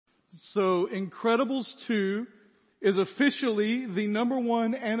So Incredibles 2 is officially the number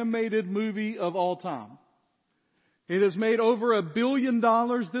one animated movie of all time. It has made over $1 billion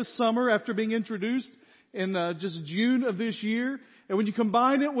this summer after being introduced in just June of this year. And when you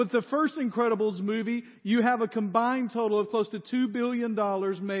combine it with the first Incredibles movie, you have a combined total of close to $2 billion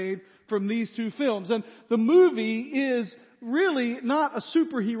made from these two films. And the movie is really not a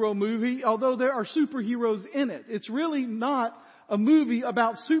superhero movie, although there are superheroes in it. It's really not a movie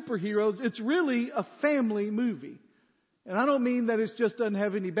about superheroes. It's really a family movie. And I don't mean that it just doesn't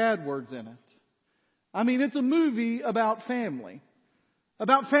have any bad words in it. I mean, it's a movie about family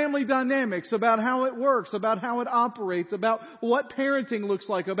dynamics, about how it works, about how it operates, about what parenting looks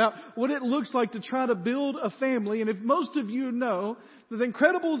like, about what it looks like to try to build a family. And if most of you know, that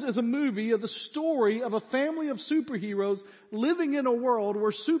Incredibles is a movie of the story of a family of superheroes living in a world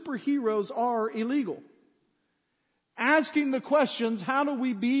where superheroes are illegal. Asking the questions, how do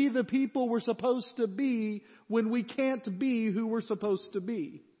we be the people we're supposed to be when we can't be who we're supposed to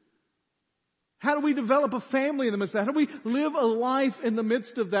be? How do we develop a family in the midst of that? How do we live a life in the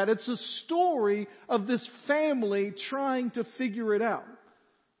midst of that? It's a story of this family trying to figure it out.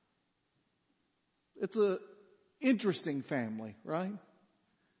 It's an interesting family, right?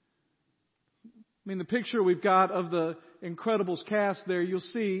 I mean, the picture we've got of the Incredibles cast there, you'll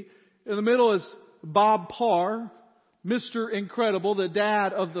see in the middle is Bob Parr, Mr. Incredible, the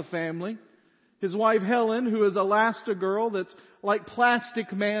dad of the family. His wife Helen, who is Elastigirl, that's like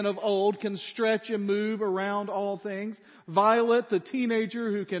Plastic Man of old, can stretch and move around all things. Violet, the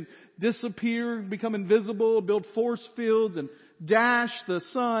teenager who can disappear, become invisible, build force fields. And Dash, the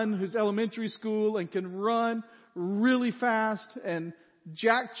son, who's elementary school and can run really fast. And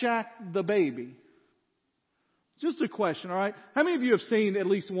Jack the baby. Just a question, all right? How many of you have seen at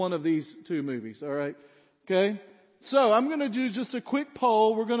least one of these two movies, all right? Okay? So I'm going to do just a quick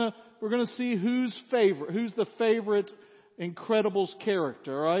poll. We're going to see who's the favorite Incredibles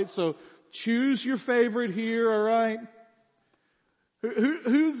character, all right? So choose your favorite here, all right?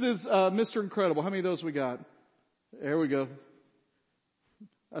 Whose is Mr. Incredible? How many of those we got? There we go.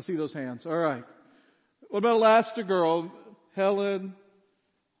 I see those hands. All right. What about Elastigirl? Helen?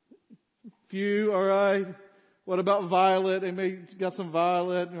 Few, all right. What about Violet? Anybody got some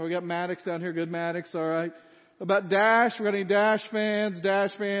Violet? We got Maddox down here. Good Maddox, all right. About Dash, we got any Dash fans?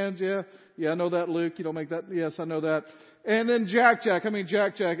 Yeah. Yeah, I know that, Luke. You don't make that. Yes, I know that. And then Jack.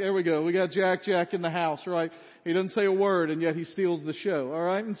 There we go. We got Jack in the house, right? He doesn't say a word, and yet he steals the show, all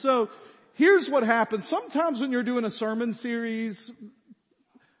right? And so, here's what happens. Sometimes when you're doing a sermon series,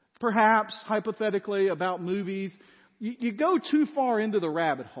 perhaps, hypothetically, about movies, you go too far into the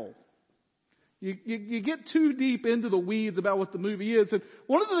rabbit hole. You get too deep into the weeds about what the movie is. And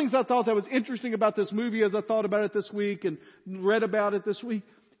one of the things I thought that was interesting about this movie as I thought about it this week and read about it this week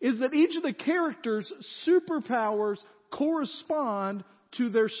is that each of the characters' superpowers correspond to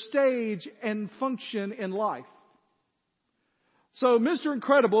their stage and function in life. So Mr.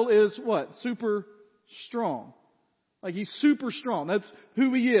 Incredible is what? Super strong. Like he's super strong. That's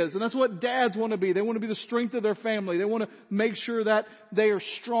who he is. And that's what dads want to be. They want to be the strength of their family. They want to make sure that they are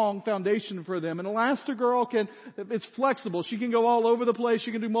strong foundation for them. And Elastigirl it's flexible. She can go all over the place.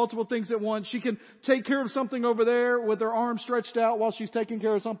 She can do multiple things at once. She can take care of something over there with her arm stretched out while she's taking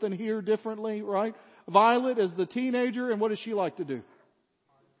care of something here differently, right? Violet is the teenager. And what does she like to do?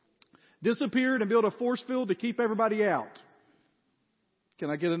 Disappeared and build a force field to keep everybody out.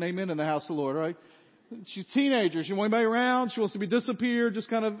 Can I get an amen in the house of the Lord, right? She's a teenager. She wants anybody around. She wants to be disappeared, just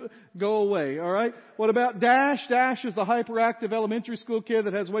kind of go away. All right. What about Dash? Dash is the hyperactive elementary school kid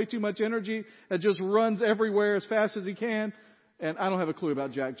that has way too much energy, that just runs everywhere as fast as he can. And I don't have a clue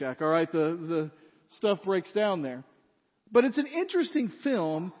about Jack. All right. The stuff breaks down there. But it's an interesting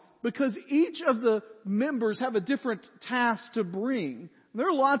film because each of the members have a different task to bring. There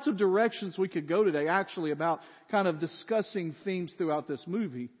are lots of directions we could go today, actually, about kind of discussing themes throughout this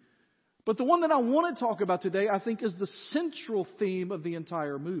movie. But the one that I want to talk about today, I think, is the central theme of the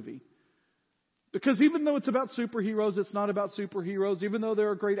entire movie. Because even though it's about superheroes, it's not about superheroes. Even though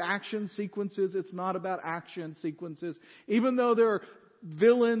there are great action sequences, it's not about action sequences. Even though there are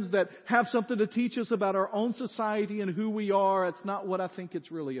villains that have something to teach us about our own society and who we are, it's not what I think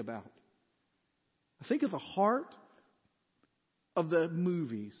it's really about. I think at the heart of the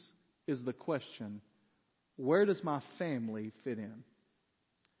movies is the question, where does my family fit in?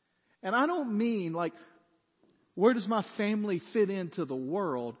 And I don't mean like, where does my family fit into the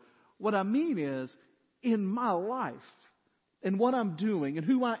world? What I mean is, in my life, and what I'm doing, and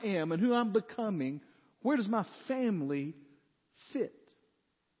who I am, and who I'm becoming, where does my family fit?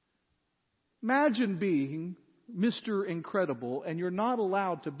 Imagine being Mr. Incredible, and you're not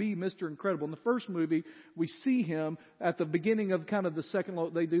allowed to be Mr. Incredible. In the first movie, we see him at the beginning of kind of the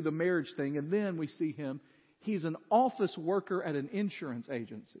second, they do the marriage thing, and then we see him. He's an office worker at an insurance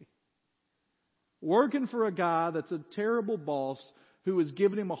agency, working for a guy that's a terrible boss who is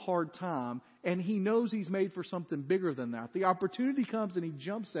giving him a hard time, and he knows he's made for something bigger than that. The opportunity comes and he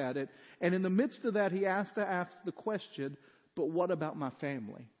jumps at it, and in the midst of that, he has to ask the question, but what about my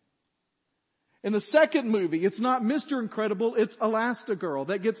family? In the second movie, it's not Mr. Incredible, it's Elastigirl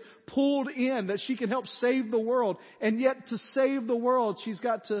that gets pulled in, that she can help save the world. And yet to save the world, she's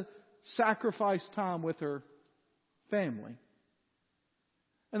got to sacrifice time with her family.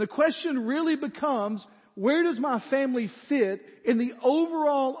 And the question really becomes, where does my family fit in the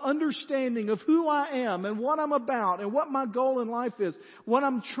overall understanding of who I am and what I'm about and what my goal in life is, what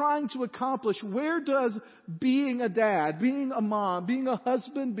I'm trying to accomplish? Where does being a dad, being a mom, being a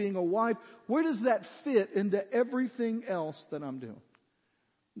husband, being a wife, where does that fit into everything else that I'm doing?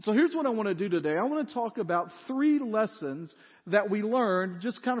 So here's what I want to do today. I want to talk about 3 lessons that we learned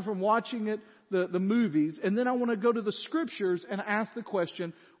just kind of from watching the movies. And then I want to go to the scriptures and ask the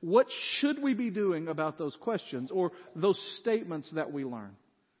question, what should we be doing about those questions or those statements that we learn?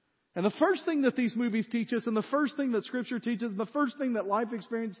 And the first thing that these movies teach us, and the first thing that scripture teaches, and the first thing that life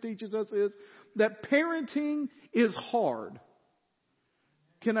experience teaches us is that parenting is hard.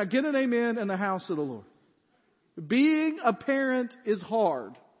 Can I get an amen in the house of the Lord? Being a parent is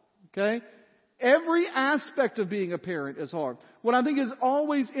hard. Okay? Every aspect of being a parent is hard. What I think is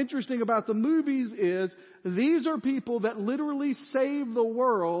always interesting about the movies is these are people that literally save the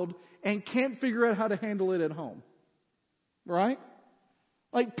world and can't figure out how to handle it at home. Right?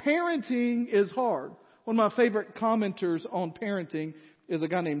 Like parenting is hard. One of my favorite commenters on parenting is a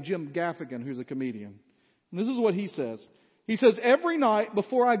guy named Jim Gaffigan, who's a comedian. And this is what he says. He says, every night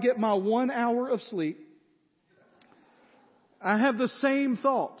before I get my 1 hour of sleep, I have the same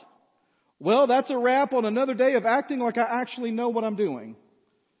thought. Well, that's a wrap on another day of acting like I actually know what I'm doing.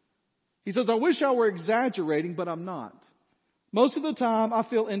 He says, I wish I were exaggerating, but I'm not. Most of the time, I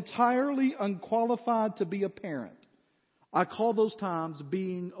feel entirely unqualified to be a parent. I call those times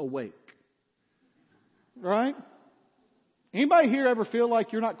being awake. Right? Anybody here ever feel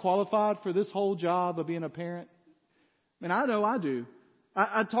like you're not qualified for this whole job of being a parent? I mean, I know I do.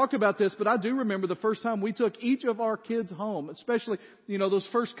 I talk about this, but I do remember the first time we took each of our kids home, especially, those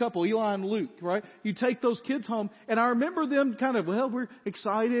first couple, Eli and Luke, right? You take those kids home, and I remember them kind of, we're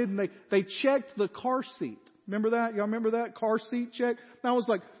excited, and they checked the car seat. Remember that? Y'all remember that? Car seat check? And I was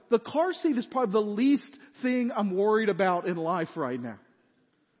like, the car seat is probably the least thing I'm worried about in life right now.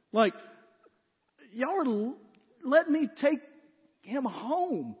 Like, y'all are letting me take him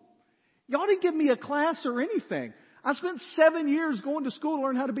home. Y'all didn't give me a class or anything. I spent 7 years going to school to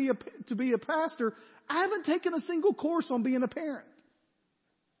learn how to be a pastor. I haven't taken a single course on being a parent.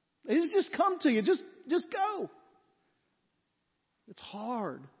 It's just come to you. Just go. It's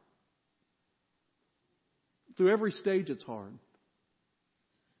hard. Through every stage, it's hard.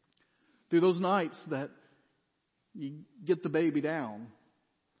 Through those nights that you get the baby down.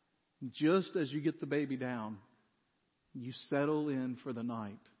 Just as you get the baby down, you settle in for the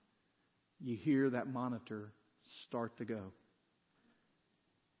night. You hear that monitor start to go.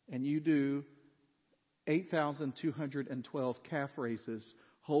 And you do 8,212 calf raises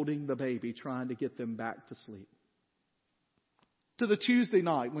holding the baby, trying to get them back to sleep. To the Tuesday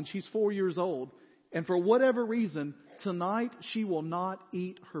night when she's 4 years old, and for whatever reason, tonight she will not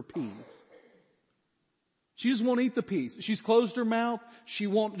eat her peas. She just won't eat the peas. She's closed her mouth. She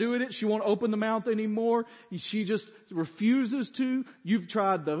won't do it. She won't open the mouth anymore. She just refuses to. You've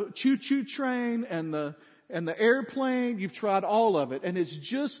tried the choo-choo train and the airplane. You've tried all of it. And it's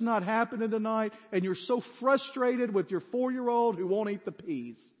just not happening tonight. And you're so frustrated with your 4-year-old who won't eat the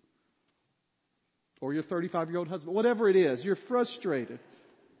peas. Or your 35-year-old husband. Whatever it is, you're frustrated.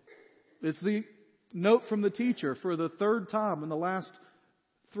 It's the note from the teacher for the 3rd time in the last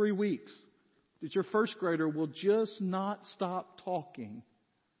 3 weeks. That your first grader will just not stop talking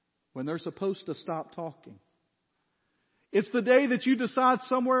when they're supposed to stop talking. It's the day that you decide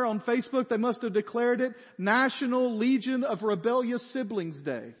somewhere on Facebook, they must have declared it, National Legion of Rebellious Siblings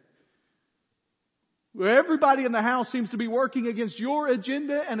Day. Where everybody in the house seems to be working against your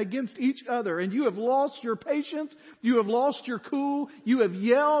agenda and against each other. And you have lost your patience. You have lost your cool. You have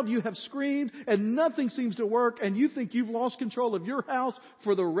yelled. You have screamed. And nothing seems to work. And you think you've lost control of your house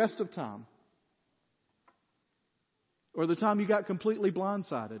for the rest of time. Or the time you got completely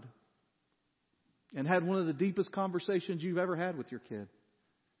blindsided and had one of the deepest conversations you've ever had with your kid.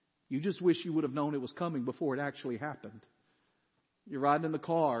 You just wish you would have known it was coming before it actually happened. You're riding in the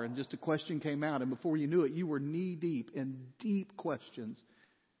car and just a question came out, and before you knew it, you were knee deep in deep questions.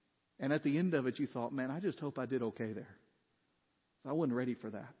 And at the end of it, you thought, man, I just hope I did okay there. I wasn't ready for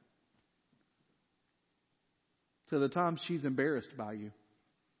that. To the time she's embarrassed by you.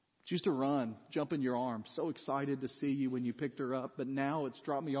 She used to run, jump in your arms, so excited to see you when you picked her up, but now it's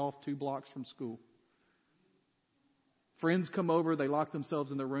dropped me off 2 blocks from school. Friends come over, they lock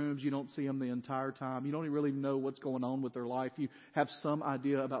themselves in their rooms, you don't see them the entire time. You don't really know what's going on with their life. You have some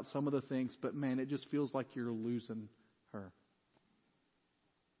idea about some of the things, but man, it just feels like you're losing her.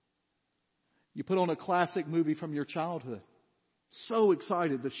 You put on a classic movie from your childhood. So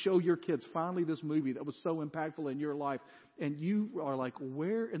excited to show your kids finally this movie that was so impactful in your life. And you are like,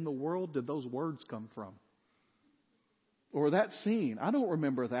 where in the world did those words come from? Or that scene. I don't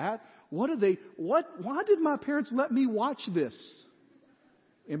remember that. Why did my parents let me watch this?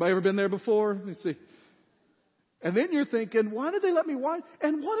 Anybody ever been there before? Let me see. And then you're thinking, why did they let me watch?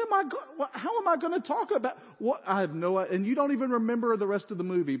 And how am I going to talk about? What? I have no idea. And you don't even remember the rest of the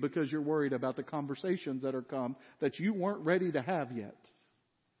movie because you're worried about the conversations that are come that you weren't ready to have yet.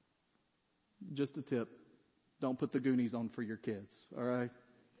 Just a tip. Don't put the Goonies on for your kids. All right?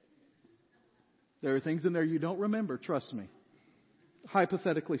 There are things in there you don't remember. Trust me.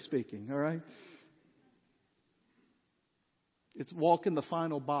 Hypothetically speaking. All right? It's walking the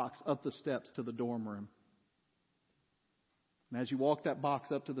final box up the steps to the dorm room. And as you walk that box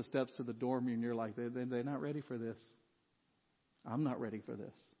up to the steps to the dorm room, you're like, they're not ready for this. I'm not ready for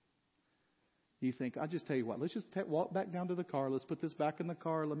this. You think, I'll just tell you what, let's just walk back down to the car. Let's put this back in the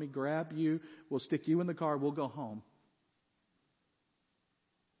car. Let me grab you. We'll stick you in the car. We'll go home.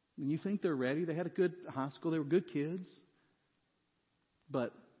 And you think they're ready. They had a good high school. They were good kids.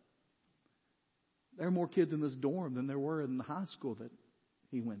 But there are more kids in this dorm than there were in the high school that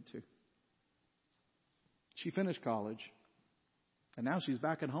he went to. She finished college. And now she's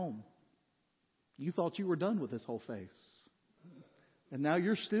back at home. You thought you were done with this whole phase. And now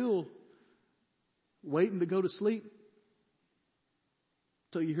you're still waiting to go to sleep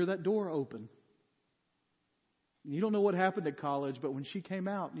till you hear that door open. You don't know what happened at college, but when she came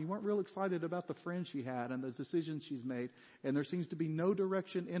out, you weren't real excited about the friends she had and the decisions she's made. And there seems to be no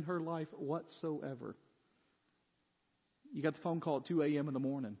direction in her life whatsoever. You got the phone call at 2 a.m. in the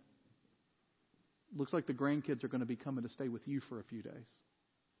morning. Looks like the grandkids are going to be coming to stay with you for a few days.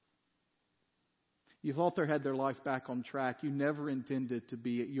 You thought they had their life back on track. You never intended to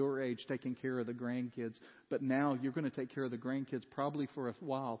be at your age taking care of the grandkids. But now you're going to take care of the grandkids probably for a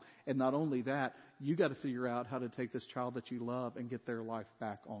while. And not only that, you got to figure out how to take this child that you love and get their life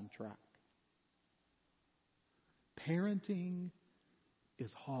back on track. Parenting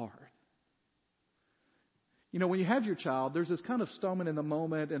is hard. You know, when you have your child, there's this kind of stomach in the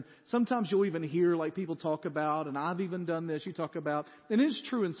moment, and sometimes you'll even hear like people talk about, and I've even done this, you talk about, and it is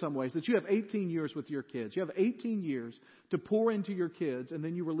true in some ways, that you have 18 years with your kids. You have 18 years to pour into your kids, and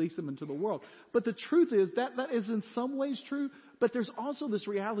then you release them into the world. But the truth is that is in some ways true, but there's also this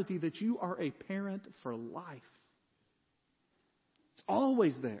reality that you are a parent for life. It's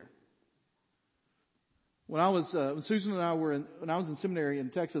always there. When Susan and I when I was in seminary in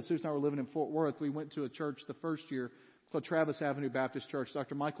Texas, Susan and I were living in Fort Worth. We went to a church the first year. It's called Travis Avenue Baptist Church.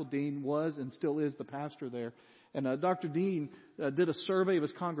 Dr. Michael Dean was and still is the pastor there. And Dr. Dean did a survey of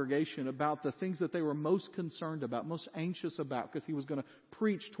his congregation about the things that they were most concerned about, most anxious about, because he was going to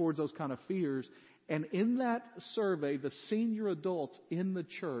preach towards those kind of fears. And in that survey, the senior adults in the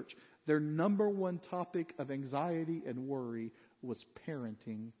church, their number one topic of anxiety and worry was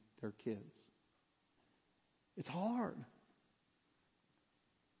parenting their kids. It's hard.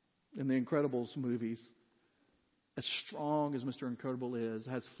 In the Incredibles movies, as strong as Mr. Incredible is,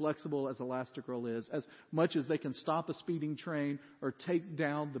 as flexible as Elastigirl is, as much as they can stop a speeding train or take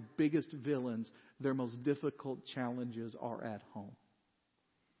down the biggest villains, their most difficult challenges are at home.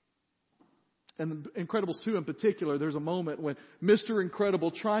 And Incredibles 2 in particular, there's a moment when Mr.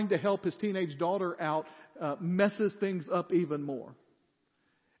 Incredible, trying to help his teenage daughter out, messes things up even more.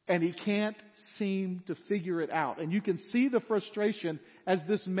 And he can't seem to figure it out. And you can see the frustration as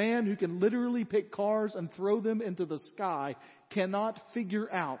this man who can literally pick cars and throw them into the sky cannot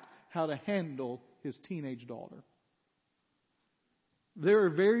figure out how to handle his teenage daughter. There are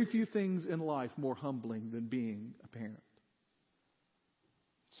very few things in life more humbling than being a parent.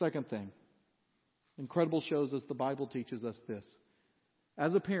 Second thing, Incredible shows us, the Bible teaches us this.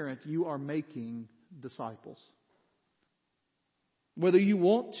 As a parent, you are making disciples. Whether you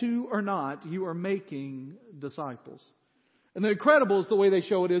want to or not, you are making disciples. And the Incredibles, the way they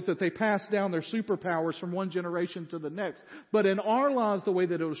show it is that they pass down their superpowers from one generation to the next. But in our lives, the way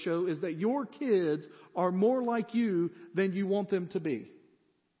that it'll show is that your kids are more like you than you want them to be.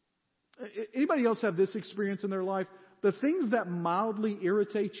 Anybody else have this experience in their life? The things that mildly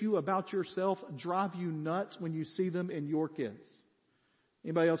irritate you about yourself drive you nuts when you see them in your kids.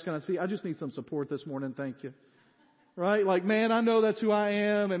 Anybody else kind of see? I just need some support this morning. Thank you. Right? Like, man, I know that's who I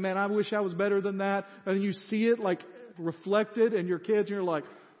am. And man, I wish I was better than that. And you see it like reflected in your kids and you're like,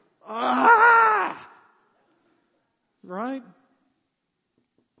 ah! Right?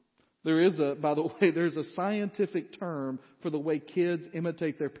 By the way, there's a scientific term for the way kids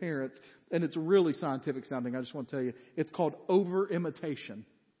imitate their parents. And it's really scientific sounding. I just want to tell you. It's called over-imitation.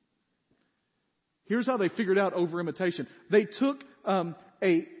 Here's how they figured out over-imitation. They took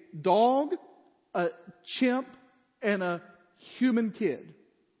a dog, a chimp, and a human kid.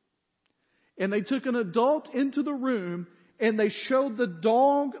 And they took an adult into the room and they showed the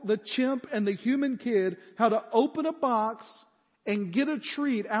dog, the chimp, and the human kid how to open a box and get a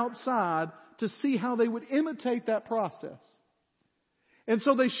treat outside to see how they would imitate that process. And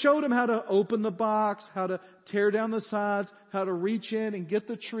so they showed them how to open the box, how to tear down the sides, how to reach in and get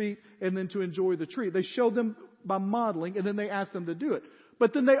the treat, and then to enjoy the treat. They showed them by modeling, and then they asked them to do it.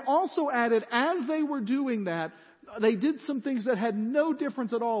 But then they also added, as they were doing that, they did some things that had no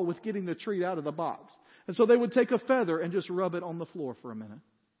difference at all with getting the treat out of the box. And so they would take a feather and just rub it on the floor for a minute.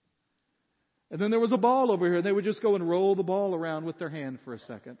 And then there was a ball over here, and they would just go and roll the ball around with their hand for a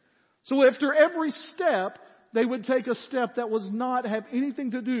second. So after every step, they would take a step that was not have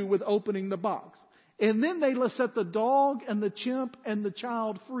anything to do with opening the box. And then they set the dog and the chimp and the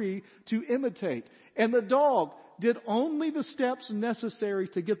child free to imitate. And the dog did only the steps necessary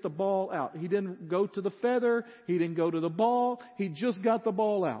to get the ball out. He didn't go to the feather. He didn't go to the ball. He just got the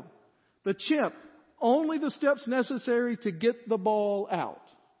ball out. The chimp, only the steps necessary to get the ball out.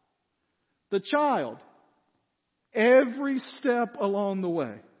 The child, every step along the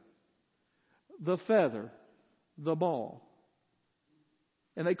way. The feather, the ball.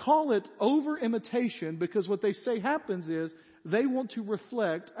 And they call it over-imitation because what they say happens is they want to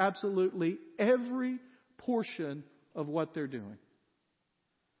reflect absolutely every portion of what they're doing.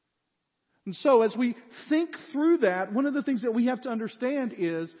 And so as we think through that, one of the things that we have to understand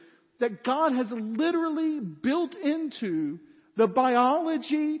is that God has literally built into the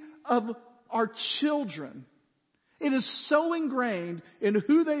biology of our children. It is so ingrained in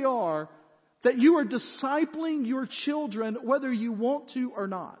who they are that you are discipling your children whether you want to or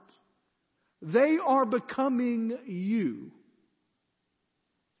not. They are becoming you.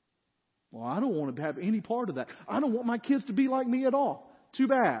 Well, I don't want to have any part of that. I don't want my kids to be like me at all. Too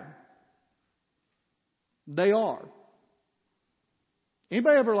bad. They are.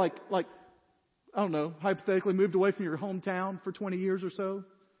 Anybody ever I don't know, hypothetically moved away from your hometown for 20 years or so?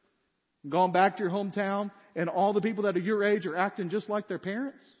 Gone back to your hometown and all the people that are your age are acting just like their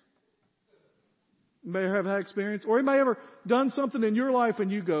parents? Anybody have that experience? Or anybody ever done something in your life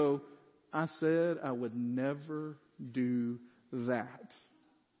and you go, I said I would never do that.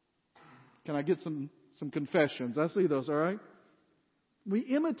 Can I get some confessions? I see those, all right? We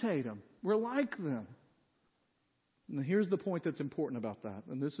imitate them. We're like them. And here's the point that's important about that.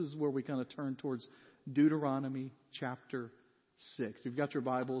 And this is where we kind of turn towards Deuteronomy chapter 6. If you've got your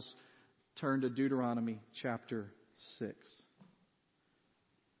Bibles, turn to Deuteronomy chapter 6.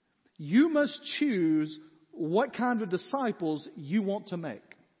 You must choose what kind of disciples you want to make.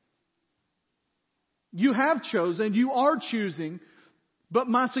 You have chosen, you are choosing, but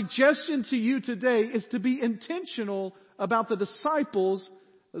my suggestion to you today is to be intentional about the disciples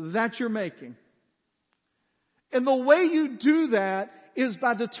that you're making. And the way you do that is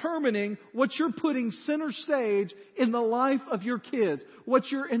by determining what you're putting center stage in the life of your kids, what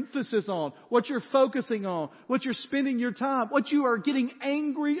your emphasis on, what you're focusing on, what you're spending your time, what you are getting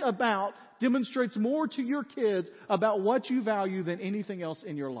angry about demonstrates more to your kids about what you value than anything else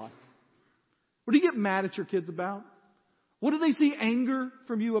in your life. What do you get mad at your kids about? What do they see anger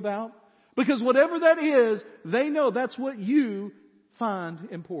from you about? Because whatever that is, they know that's what you find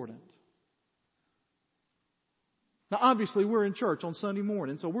important. Now, obviously, we're in church on Sunday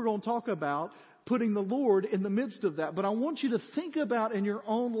morning, so we're going to talk about putting the Lord in the midst of that. But I want you to think about in your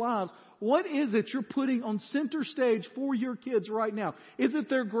own lives, what is it you're putting on center stage for your kids right now? Is it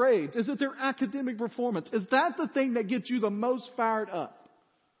their grades? Is it their academic performance? Is that the thing that gets you the most fired up?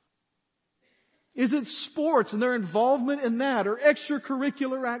 Is it sports and their involvement in that, or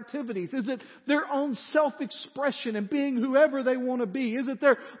extracurricular activities? Is it their own self-expression and being whoever they want to be? Is it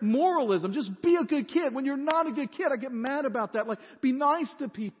their moralism? Just be a good kid. When you're not a good kid, I get mad about that. Like, be nice to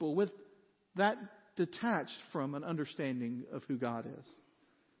people with that detached from an understanding of who God is?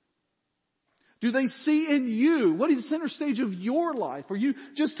 Do they see in you, what is the center stage of your life? Are you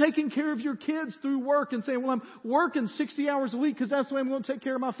just taking care of your kids through work and saying, well, I'm working 60 hours a week because that's the way I'm going to take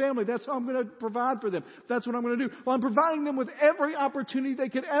care of my family. That's how I'm going to provide for them. That's what I'm going to do. Well, I'm providing them with every opportunity they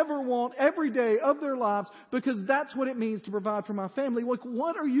could ever want every day of their lives because that's what it means to provide for my family. Like,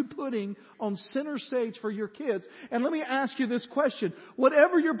 what are you putting on center stage for your kids? And let me ask you this question.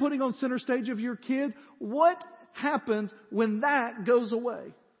 Whatever you're putting on center stage of your kid, what happens when that goes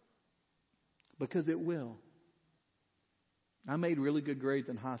away? Because it will. I made really good grades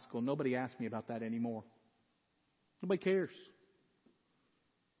in high school. Nobody asks me about that anymore. Nobody cares.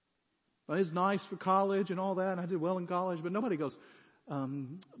 Well, it's nice for college and all that, and I did well in college, but nobody goes,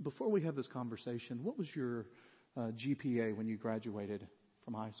 before we have this conversation, what was your GPA when you graduated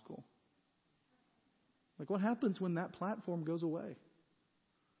from high school? Like, what happens when that platform goes away?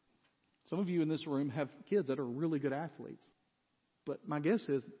 Some of you in this room have kids that are really good athletes, but my guess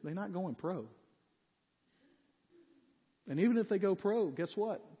is they're not going pro. And even if they go pro, guess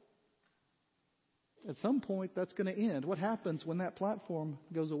what? At some point, that's going to end. What happens when that platform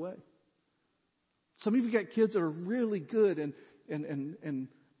goes away? Some of you got kids that are really good in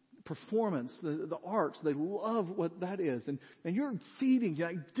performance, the arts. They love what that is. And you're feeding,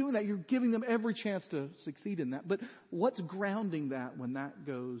 doing that. You're giving them every chance to succeed in that. But what's grounding that when that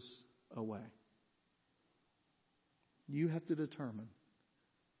goes away? You have to determine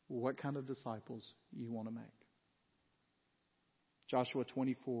what kind of disciples you want to make. Joshua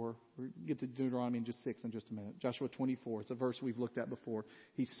 24, we'll get to Deuteronomy in just 6 in just a minute. Joshua 24, it's a verse we've looked at before.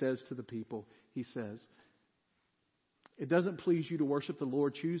 He says to the people, he says, it doesn't please you to worship the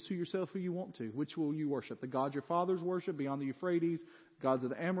Lord. Choose to yourself who you want to. Which will you worship? The God your fathers worship beyond the Euphrates, gods of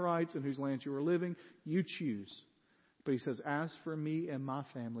the Amorites in whose lands you are living. You choose. But he says, as for me and my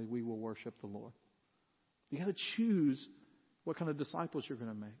family, we will worship the Lord. You got to choose what kind of disciples you're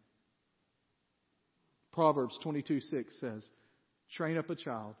going to make. Proverbs 22:6 says, train up a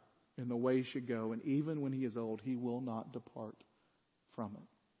child in the way he should go, and even when he is old, he will not depart from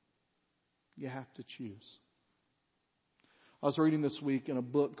it. You have to choose. I was reading this week in a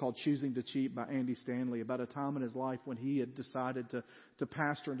book called Choosing to Cheat by Andy Stanley about a time in his life when he had decided to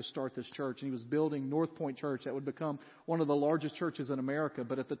pastor and to start this church. And he was building North Point Church that would become one of the largest churches in America.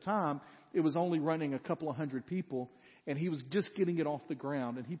 But at the time, it was only running a couple of hundred people. And he was just getting it off the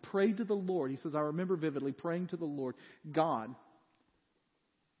ground. And he prayed to the Lord. He says, I remember vividly praying to the Lord, God,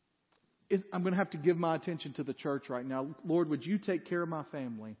 I'm going to have to give my attention to the church right now. Lord, would you take care of my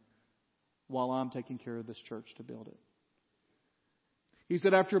family while I'm taking care of this church to build it? He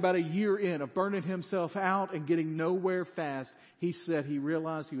said after about a year in of burning himself out and getting nowhere fast, he said he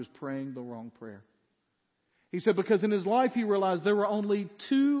realized he was praying the wrong prayer. He said because in his life he realized there were only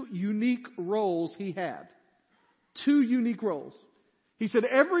two unique roles he had. Two unique roles. He said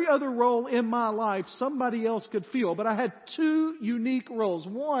every other role in my life somebody else could fill, but I had two unique roles.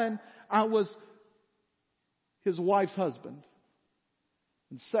 One, I was his wife's husband.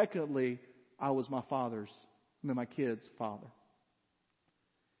 And secondly, I was my kids' father.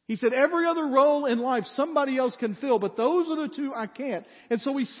 He said every other role in life somebody else can fill, but those are the two I can't. And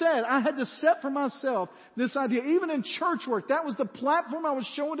so he said I had to set for myself this idea. Even in church work, that was the platform I was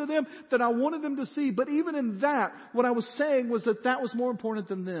showing to them that I wanted them to see. But even in that, what I was saying was that was more important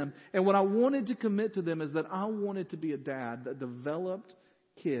than them. And what I wanted to commit to them is that I wanted to be a dad that developed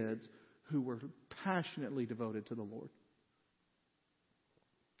kids who were passionately devoted to the Lord.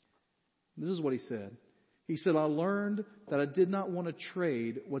 This is what he said. He said, I learned that I did not want to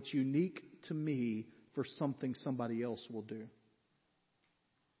trade what's unique to me for something somebody else will do.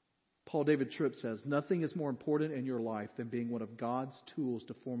 Paul David Tripp says, nothing is more important in your life than being one of God's tools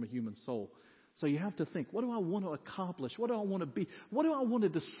to form a human soul. So you have to think, what do I want to accomplish? What do I want to be? What do I want to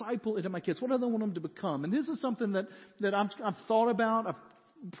disciple into my kids? What do I want them to become? And this is something that I've thought about,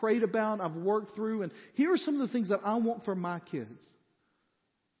 I've prayed about, I've worked through. And here are some of the things that I want for my kids.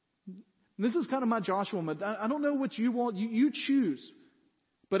 This is kind of my Joshua moment. I don't know what you want. You choose.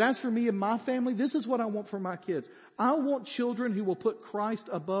 But as for me and my family, this is what I want for my kids. I want children who will put Christ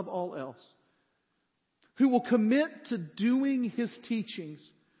above all else. Who will commit to doing His teachings.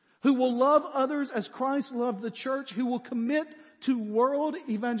 Who will love others as Christ loved the church. Who will commit to world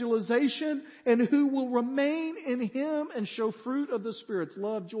evangelization. And who will remain in Him and show fruit of the spirits.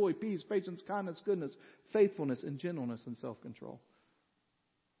 Love, joy, peace, patience, kindness, goodness, faithfulness, and gentleness and self-control.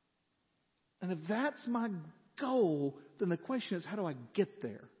 And if that's my goal, then the question is, how do I get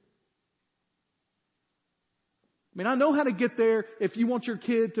there? I mean, I know how to get there if you want your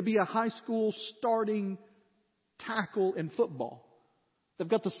kid to be a high school starting tackle in football. They've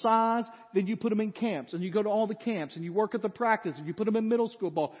got the size, then you put them in camps, and you go to all the camps, and you work at the practice, and you put them in middle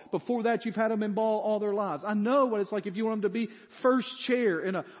school ball. Before that, you've had them in ball all their lives. I know what it's like if you want them to be first chair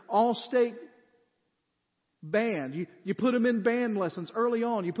in an all-state band. You put them in band lessons early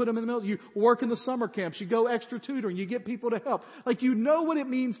on. You put them in the middle. You work in the summer camps. You go extra tutoring. You get people to help. Like, you know what it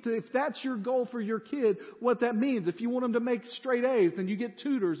means to, if that's your goal for your kid, what that means. If you want them to make straight A's, then you get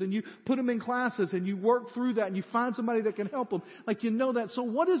tutors and you put them in classes and you work through that and you find somebody that can help them. Like, you know that. So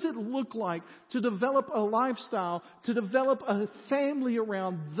what does it look like to develop a lifestyle, to develop a family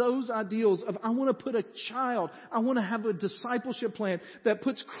around those ideals of, I want to put a child, I want to have a discipleship plan that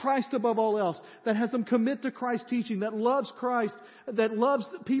puts Christ above all else, that has them commit to Christ's teaching, that loves Christ, that loves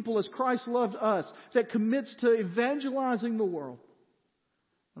the people as Christ loved us, that commits to evangelizing the world,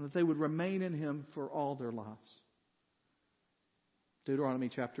 and that they would remain in Him for all their lives. Deuteronomy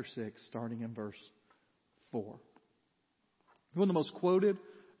chapter 6, starting in verse 4. One of the most quoted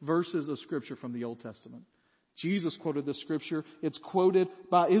verses of Scripture from the Old Testament. Jesus quoted this Scripture. It's quoted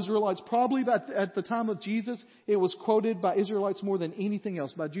by Israelites. Probably at the time of Jesus, it was quoted by Israelites more than anything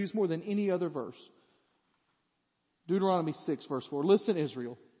else, by Jews more than any other verse. Deuteronomy 6, verse 4. Listen,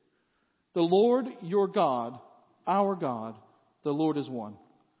 Israel. The Lord your God, our God, the Lord is one.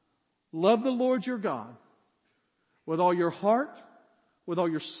 Love the Lord your God with all your heart, with all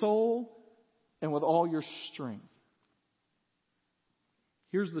your soul, and with all your strength.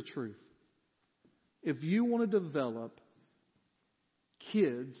 Here's the truth. If you want to develop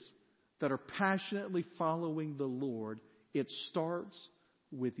kids that are passionately following the Lord, it starts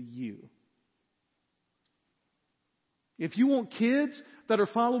with you. If you want kids that are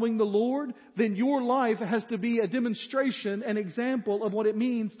following the Lord, then your life has to be a demonstration, an example of what it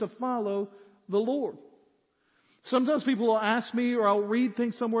means to follow the Lord. Sometimes people will ask me, or I'll read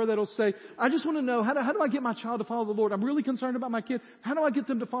things somewhere that'll say, I just want to know, how do I get my child to follow the Lord? I'm really concerned about my kid. How do I get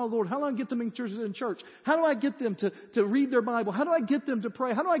them to follow the Lord? How do I get them in church? How do I get them to read their Bible? How do I get them to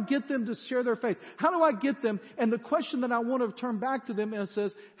pray? How do I get them to share their faith? How do I get them? And the question that I want to turn back to them is,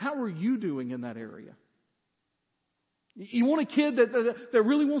 says, how are you doing in that area? You want a kid that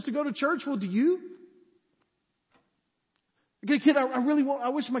really wants to go to church? Well, do you? Okay, kid, I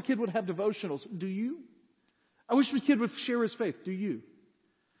wish my kid would have devotionals. Do you? I wish my kid would share his faith. Do you?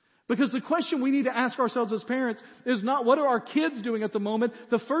 Because the question we need to ask ourselves as parents is not what are our kids doing at the moment.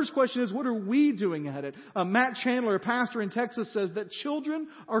 The first question is, what are we doing at it? Matt Chandler, a pastor in Texas, says that children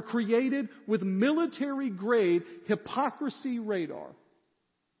are created with military-grade hypocrisy radar.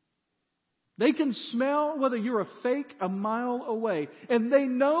 They can smell whether you're a fake a mile away. And they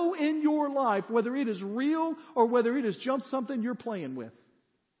know in your life whether it is real or whether it is just something you're playing with.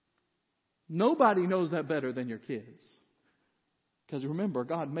 Nobody knows that better than your kids. Because remember,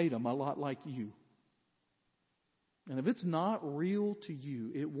 God made them a lot like you. And if it's not real to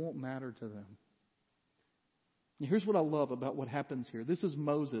you, it won't matter to them. And here's what I love about what happens here. This is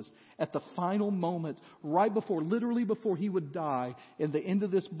Moses at the final moment, right before, literally before he would die in the end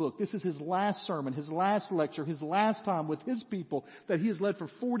of this book. This is his last sermon, his last lecture, his last time with his people that he has led for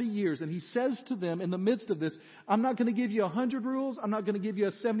 40 years. And he says to them in the midst of this, I'm not going to give you 100 rules. I'm not going to give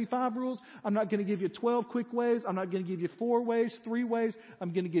you 75 rules. I'm not going to give you 12 quick ways. I'm not going to give you 4 ways, 3 ways.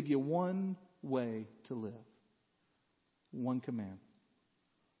 I'm going to give you one way to live. One command.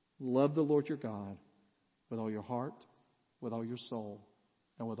 Love the Lord your God with all your heart, with all your soul,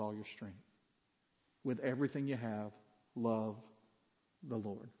 and with all your strength. With everything you have, love the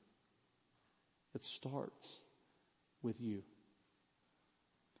Lord. It starts with you.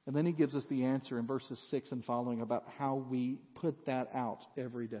 And then he gives us the answer in verses 6 and following about how we put that out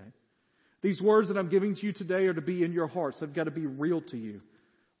every day. These words that I'm giving to you today are to be in your hearts. They've got to be real to you.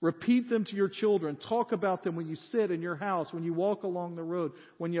 Repeat them to your children. Talk about them when you sit in your house, when you walk along the road,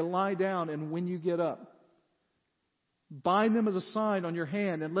 when you lie down, and when you get up. Bind them as a sign on your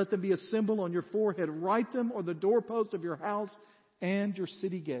hand and let them be a symbol on your forehead. Write them on the doorpost of your house and your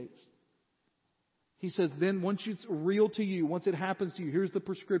city gates. He says, then once it's real to you, once it happens to you, here's the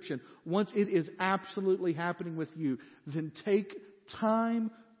prescription. Once it is absolutely happening with you, then take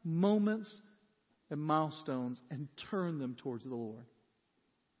time, moments, and milestones and turn them towards the Lord.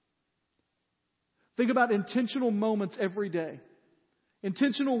 Think about intentional moments every day.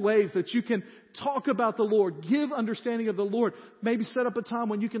 Intentional ways that you can talk about the Lord, give understanding of the Lord. Maybe set up a time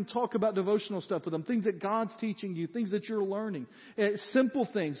when you can talk about devotional stuff with them, things that God's teaching you, things that you're learning. Simple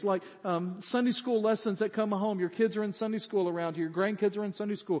things like Sunday school lessons that come home. Your kids are in Sunday school around here. Your grandkids are in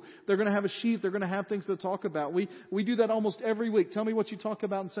Sunday school. They're going to have a sheet. They're going to have things to talk about. We do that almost every week. Tell me what you talk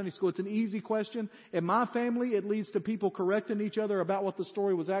about in Sunday school. It's an easy question. In my family, it leads to people correcting each other about what the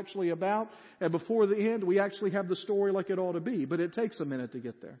story was actually about. And before the end, we actually have the story like it ought to be. But it takes a minute to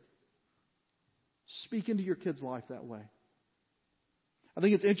get there. Speak into your kid's life that way. I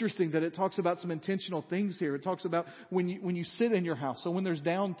think it's interesting that it talks about some intentional things here. It talks about when you sit in your house. So when there's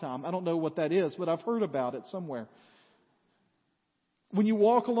downtime, I don't know what that is, but I've heard about it somewhere. When you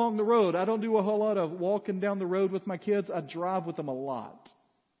walk along the road, I don't do a whole lot of walking down the road with my kids. I drive with them a lot.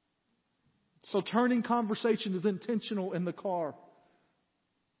 So turning conversation is intentional in the car.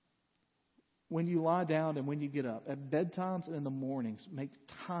 When you lie down and when you get up, at bedtimes and in the mornings, make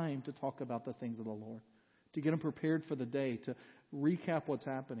time to talk about the things of the Lord, to get them prepared for the day, to recap what's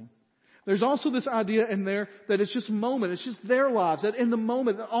happening. There's also this idea in there that it's just a moment. It's just their lives. That in the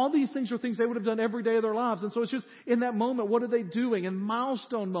moment, all these things are things they would have done every day of their lives. And so it's just in that moment, what are they doing? And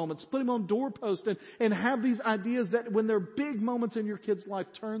milestone moments. Put them on doorposts and have these ideas that when they're big moments in your kid's life,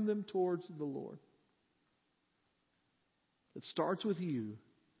 turn them towards the Lord. It starts with you.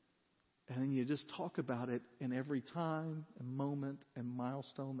 And then you just talk about it in every time and moment and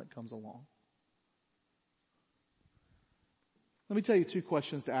milestone that comes along. Let me tell you 2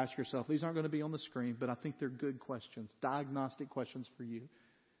 questions to ask yourself. These aren't going to be on the screen, but I think they're good questions, diagnostic questions for you.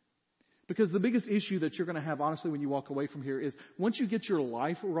 Because the biggest issue that you're going to have, honestly, when you walk away from here is once you get your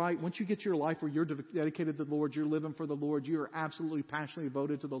life right, once you get your life where you're dedicated to the Lord, you're living for the Lord, you're absolutely passionately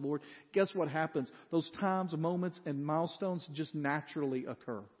devoted to the Lord, guess what happens? Those times, moments, and milestones just naturally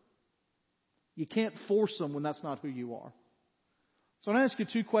occur. You can't force them when that's not who you are. So I'm going to ask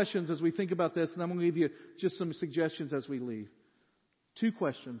you 2 questions as we think about this, and I'm going to give you just some suggestions as we leave. 2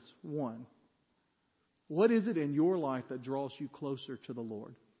 questions. 1, what is it in your life that draws you closer to the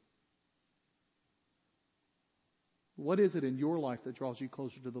Lord? What is it in your life that draws you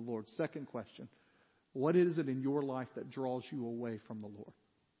closer to the Lord? 2nd question, what is it in your life that draws you away from the Lord?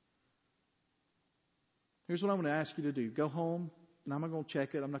 Here's what I'm going to ask you to do. Go home, and I'm not going to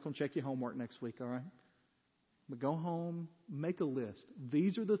check it. I'm not going to check your homework next week, all right? But go home, make a list.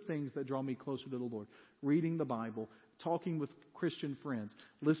 These are the things that draw me closer to the Lord. Reading the Bible, talking with Christian friends,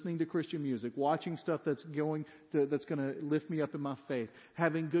 listening to Christian music, watching stuff that's going to lift me up in my faith,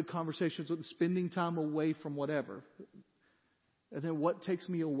 having good conversations with, spending time away from whatever. And then what takes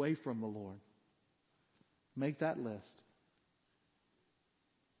me away from the Lord? Make that list.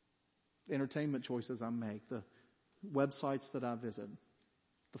 The entertainment choices I make, the websites that I visit,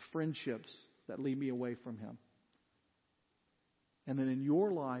 the friendships that lead me away from Him. And then in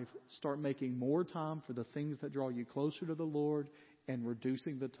your life, start making more time for the things that draw you closer to the Lord and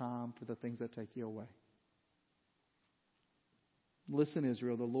reducing the time for the things that take you away. Listen,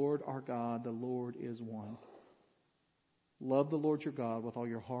 Israel, the Lord our God, the Lord is one. Love the Lord your God with all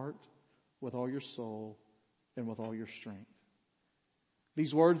your heart, with all your soul, and with all your strength.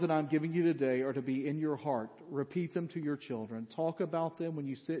 These words that I'm giving you today are to be in your heart. Repeat them to your children. Talk about them when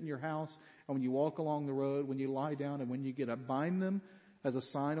you sit in your house and when you walk along the road, when you lie down and when you get up. Bind them as a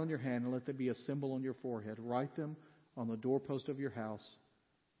sign on your hand and let them be a symbol on your forehead. Write them on the doorpost of your house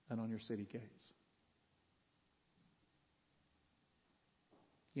and on your city gates.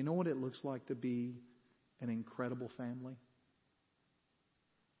 You know what it looks like to be an incredible family?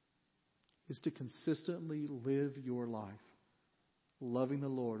 Is to consistently live your life loving the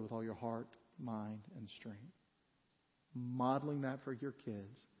Lord with all your heart, mind, and strength. Modeling that for your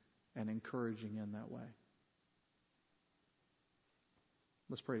kids and encouraging in that way.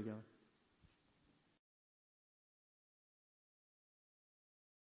 Let's pray together.